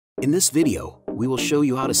In this video, we will show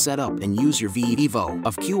you how to set up and use your V-EVO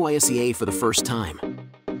of QYSEA for the first time.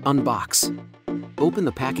 Unbox. Open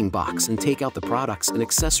the packing box and take out the products and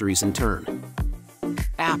accessories in turn.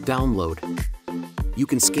 App download. You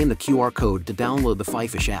can scan the QR code to download the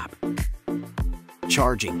FIFISH app.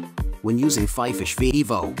 Charging. When using FIFISH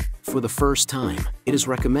V-EVO for the first time, it is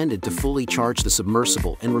recommended to fully charge the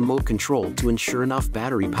submersible and remote control to ensure enough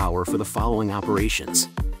battery power for the following operations.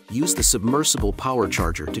 Use the submersible power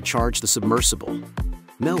charger to charge the submersible.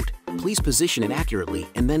 Note, please position it accurately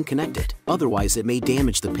and then connect it, otherwise it may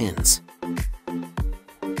damage the pins.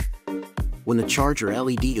 When the charger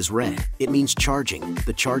LED is red, it means charging.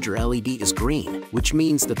 The charger LED is green, which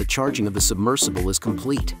means that the charging of the submersible is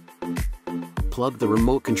complete. Plug the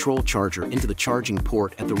remote control charger into the charging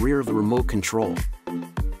port at the rear of the remote control.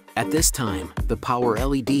 At this time, the power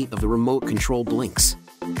LED of the remote control blinks.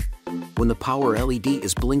 When the power LED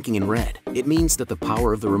is blinking in red, it means that the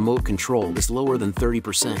power of the remote control is lower than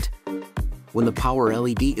 30%. When the power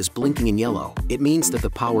LED is blinking in yellow, it means that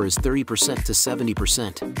the power is 30% to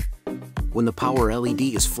 70%. When the power LED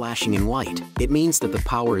is flashing in white, it means that the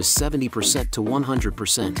power is 70% to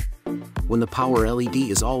 100%. When the power LED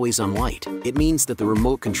is always on white, it means that the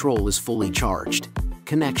remote control is fully charged.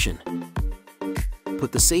 Connection.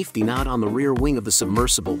 Put the safety knot on the rear wing of the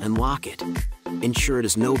submersible and lock it. Ensure it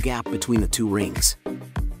is no gap between the two rings.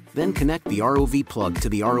 Then connect the ROV plug to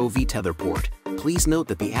the ROV tether port. Please note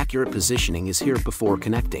that the accurate positioning is here before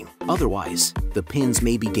connecting. Otherwise, the pins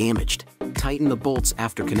may be damaged. Tighten the bolts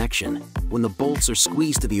after connection. When the bolts are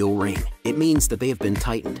squeezed to the O-ring, it means that they have been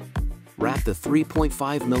tightened. Wrap the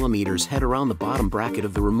 3.5mm head around the bottom bracket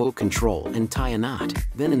of the remote control and tie a knot,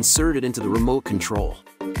 then insert it into the remote control.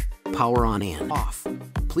 Power on and off.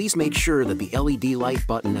 Please make sure that the LED light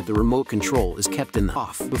button at the remote control is kept in the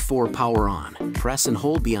off before power on. Press and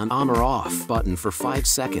hold the on or off button for 5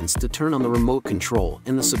 seconds to turn on the remote control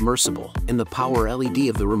in the submersible, and the power LED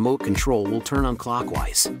of the remote control will turn on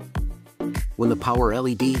clockwise. When the power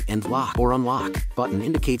LED and lock or unlock button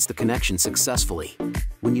indicates the connection successfully.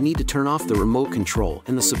 When you need to turn off the remote control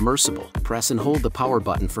in the submersible, press and hold the power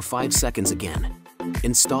button for 5 seconds again.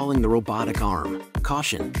 Installing the robotic arm.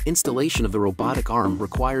 Caution: installation of the robotic arm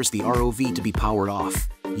requires the ROV to be powered off.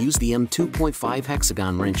 Use the M2.5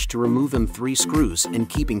 hexagon wrench to remove M3 screws and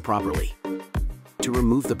keeping properly. To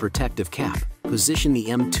remove the protective cap, position the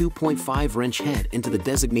M2.5 wrench head into the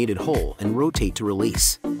designated hole and rotate to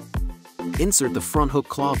release. Insert the front hook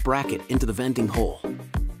claw bracket into the venting hole.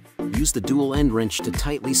 Use the dual end wrench to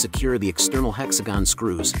tightly secure the external hexagon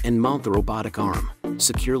screws and mount the robotic arm.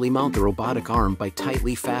 Securely mount the robotic arm by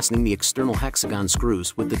tightly fastening the external hexagon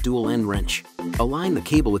screws with the dual end wrench. Align the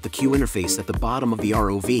cable with the Q interface at the bottom of the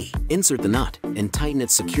ROV. Insert the nut and tighten it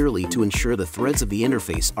securely to ensure the threads of the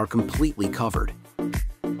interface are completely covered.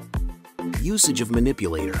 Usage of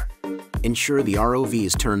manipulator. Ensure the ROV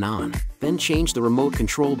is turned on, then change the remote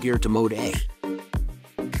control gear to mode A.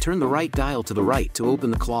 Turn the right dial to the right to open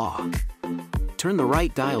the claw. Turn the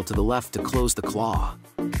right dial to the left to close the claw.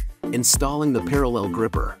 Installing the parallel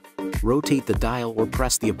gripper. Rotate the dial or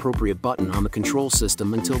press the appropriate button on the control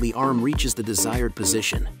system until the arm reaches the desired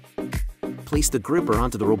position. Place the gripper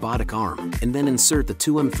onto the robotic arm, and then insert the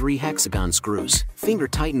two M3 hexagon screws. Finger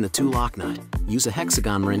tighten the two lock nut. Use a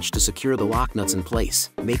hexagon wrench to secure the lock nuts in place,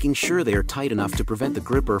 making sure they are tight enough to prevent the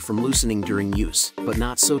gripper from loosening during use, but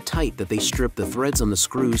not so tight that they strip the threads on the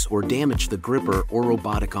screws or damage the gripper or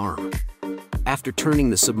robotic arm. After turning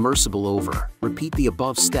the submersible over, repeat the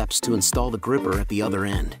above steps to install the gripper at the other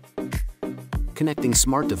end. Connecting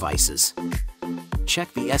smart devices.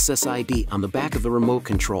 Check the SSID on the back of the remote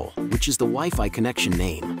control, which is the Wi-Fi connection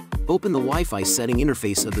name. Open the Wi-Fi setting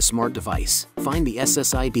interface of the smart device, find the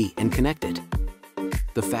SSID and connect it.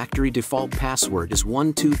 The factory default password is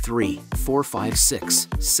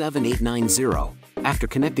 12345678890. After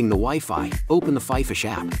connecting the Wi-Fi, open the FIFISH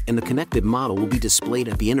app, and the connected model will be displayed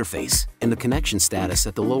at the interface, and the connection status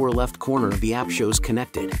at the lower left corner of the app shows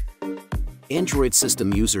connected. Android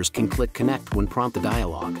system users can click connect when prompted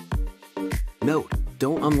dialog. Note: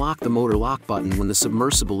 don't unlock the motor lock button when the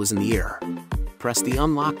submersible is in the air. Press the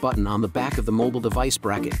unlock button on the back of the mobile device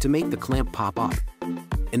bracket to make the clamp pop up.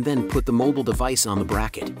 And then put the mobile device on the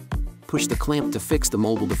bracket. Push the clamp to fix the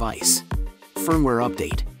mobile device. Firmware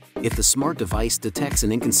update. If the smart device detects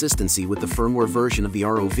an inconsistency with the firmware version of the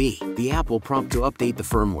ROV, the app will prompt to update the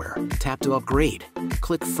firmware. Tap to upgrade.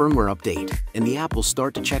 Click Firmware Update, and the app will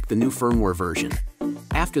start to check the new firmware version.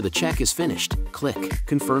 After the check is finished, click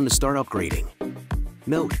Confirm to start upgrading.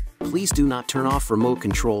 Note: please do not turn off remote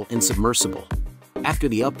control in submersible. After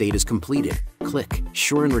the update is completed, click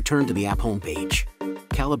Sure and return to the app homepage.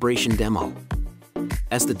 Calibration demo.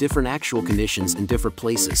 as the different actual conditions in different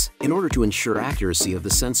places. In order to ensure accuracy of the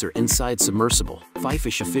sensor inside submersible,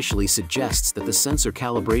 FIFISH officially suggests that the sensor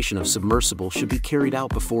calibration of submersible should be carried out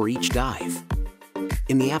before each dive.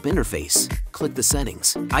 In the app interface, click the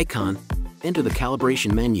Settings icon, enter the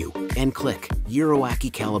calibration menu, and click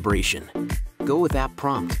QYSEA Calibration. Go with app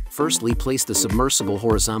prompt. Firstly, place the submersible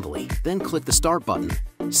horizontally, then click the Start button.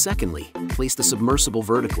 Secondly, place the submersible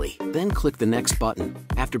vertically, then click the Next button.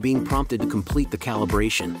 After being prompted to complete the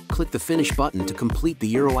calibration, click the Finish button to complete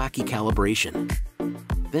the QYSEA calibration.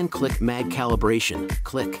 Then click MAD Calibration,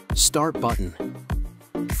 click Start button.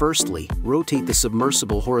 Firstly, rotate the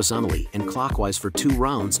submersible horizontally and clockwise for 2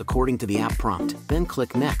 rounds according to the app prompt, then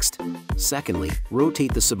click Next. Secondly,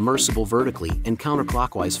 rotate the submersible vertically and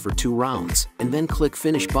counterclockwise for 2 rounds, and then click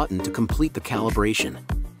Finish button to complete the calibration.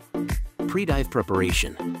 Pre-dive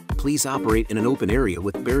preparation. Please operate in an open area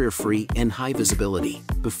with barrier-free and high visibility.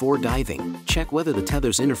 Before diving, check whether the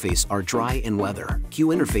tethers interface are dry and whether Q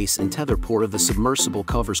interface and tether port of the submersible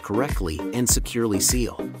covers correctly and securely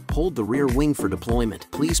seal. Hold the rear wing for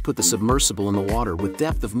deployment. Please put the submersible in the water with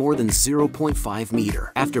depth of more than 0.5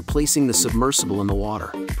 meter. After placing the submersible in the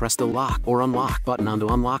water, press the Lock or Unlock button to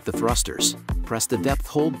unlock the thrusters. Press the Depth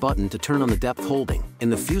Hold button to turn on the depth holding,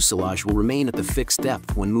 and the fuselage will remain at the fixed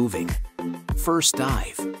depth when moving. First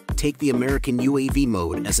dive. Take the American UAV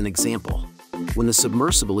mode as an example. When the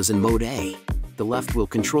submersible is in mode A, the left wheel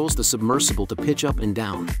controls the submersible to pitch up and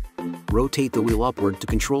down. Rotate the wheel upward to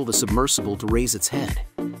control the submersible to raise its head.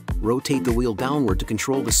 Rotate the wheel downward to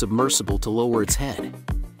control the submersible to lower its head.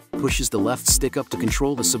 Pushes the left stick up to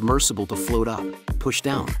control the submersible to float up. Push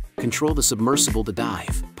down. Control the submersible to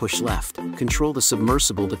dive. Push left. Control the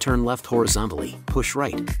submersible to turn left horizontally. Push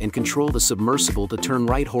right, and control the submersible to turn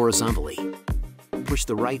right horizontally. Push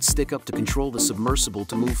the right stick up to control the submersible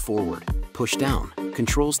to move forward. Push down.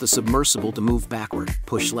 Controls the submersible to move backward.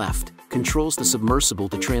 Push left. Controls the submersible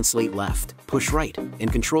to translate left. Push right,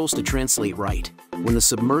 and controls to translate right. When the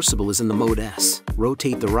submersible is in the mode S,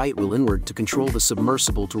 rotate the right wheel inward to control the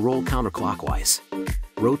submersible to roll counterclockwise.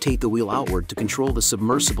 Rotate the wheel outward to control the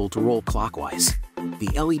submersible to roll clockwise. The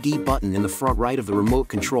LED button in the front right of the remote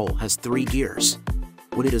control has 3 gears.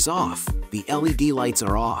 When it is off, the LED lights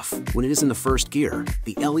are off. When it is in the first gear,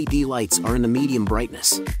 the LED lights are in the medium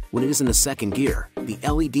brightness. When it is in the second gear, the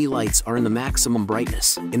LED lights are in the maximum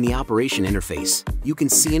brightness. In the operation interface, you can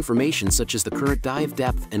see information such as the current dive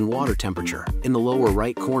depth and water temperature. In the lower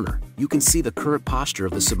right corner, you can see the current posture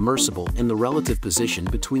of the submersible and the relative position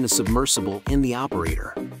between the submersible and the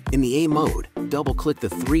operator. In the A mode, double-click the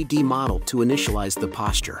 3D model to initialize the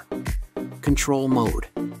posture. Control mode.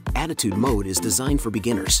 Attitude mode is designed for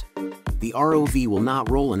beginners. The ROV will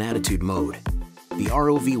not roll in attitude mode. The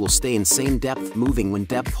ROV will stay in same depth moving when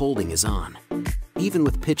depth holding is on. Even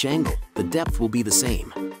with pitch angle, the depth will be the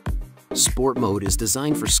same. Sport mode is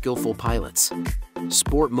designed for skillful pilots.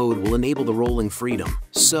 Sport mode will enable the rolling freedom,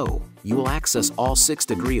 so you will access all 6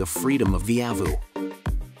 degrees of freedom of V-EVO.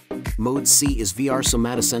 Mode C is VR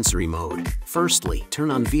somatosensory mode. Firstly, turn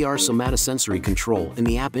on VR somatosensory control in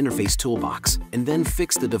the app interface toolbox, and then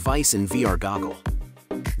fix the device in VR goggle.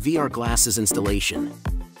 VR glasses installation.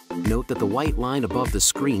 Note that the white line above the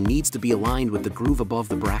screen needs to be aligned with the groove above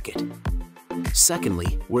the bracket.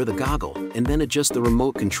 Secondly, wear the goggle, and then adjust the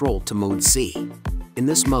remote control to Mode C. In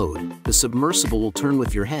this mode, the submersible will turn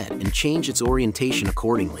with your head and change its orientation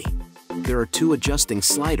accordingly. There are 2 adjusting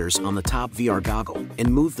sliders on the top VR goggle,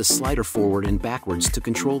 and move the slider forward and backwards to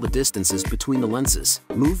control the distances between the lenses.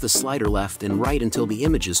 Move the slider left and right until the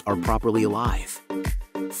images are properly alive.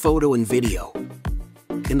 Photo and video.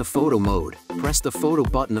 In the photo mode, press the photo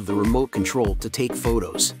button of the remote control to take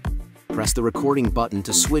photos. Press the recording button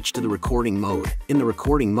to switch to the recording mode. In the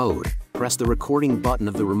recording mode, press the recording button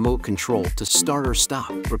of the remote control to start or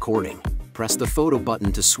stop recording. Press the photo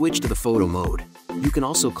button to switch to the photo mode. You can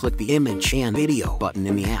also click the image and video button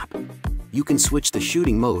in the app. You can switch the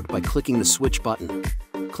shooting mode by clicking the switch button.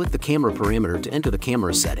 Click the camera parameter to enter the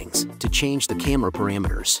camera settings to change the camera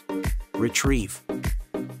parameters. Retrieve.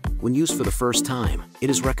 When used for the first time, it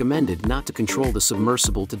is recommended not to control the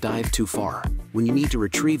submersible to dive too far. When you need to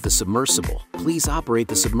retrieve the submersible, please operate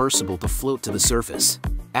the submersible to float to the surface.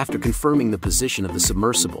 After confirming the position of the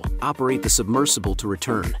submersible, operate the submersible to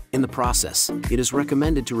return. In the process, it is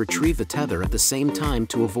recommended to retrieve the tether at the same time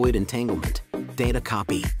to avoid entanglement. Data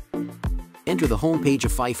copy. Enter the home page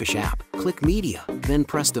of FIFISH app, click Media, then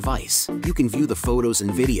press Device. You can view the photos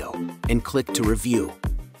and video, and click to review.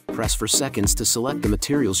 Press for seconds to select the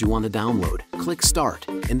materials you want to download. Click Start,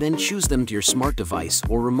 and then choose them to your smart device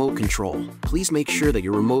or remote control. Please make sure that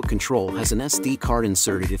your remote control has an SD card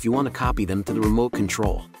inserted if you want to copy them to the remote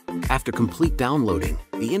control. After complete downloading,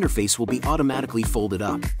 the interface will be automatically folded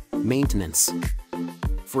up. Maintenance.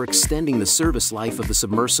 For extending the service life of the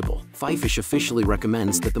submersible, FIFISH officially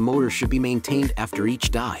recommends that the motor should be maintained after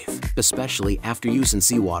each dive, especially after use in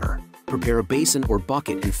seawater. Prepare a basin or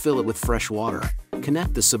bucket and fill it with fresh water.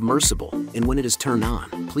 Connect the submersible, and when it is turned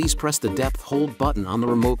on, please press the depth hold button on the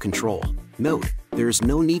remote control. Note, there is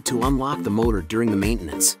no need to unlock the motor during the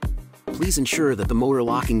maintenance. Please ensure that the motor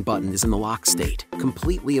locking button is in the lock state.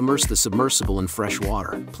 Completely immerse the submersible in fresh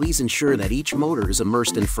water. Please ensure that each motor is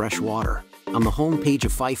immersed in fresh water. On the home page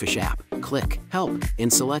of FIFISH app, click Help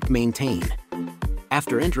and select Maintain.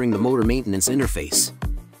 After entering the motor maintenance interface,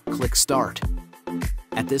 click Start.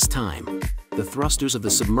 At this time, the thrusters of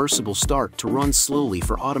the submersible start to run slowly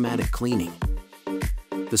for automatic cleaning.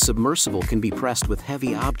 The submersible can be pressed with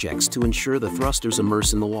heavy objects to ensure the thrusters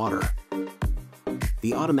immerse in the water.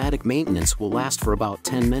 The automatic maintenance will last for about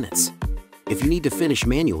 10 minutes. If you need to finish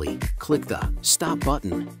manually, click the Stop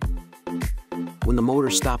button. When the motor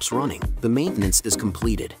stops running, the maintenance is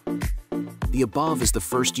completed. The above is the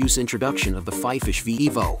first use introduction of the FIFISH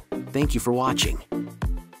V-EVO. Thank you for watching.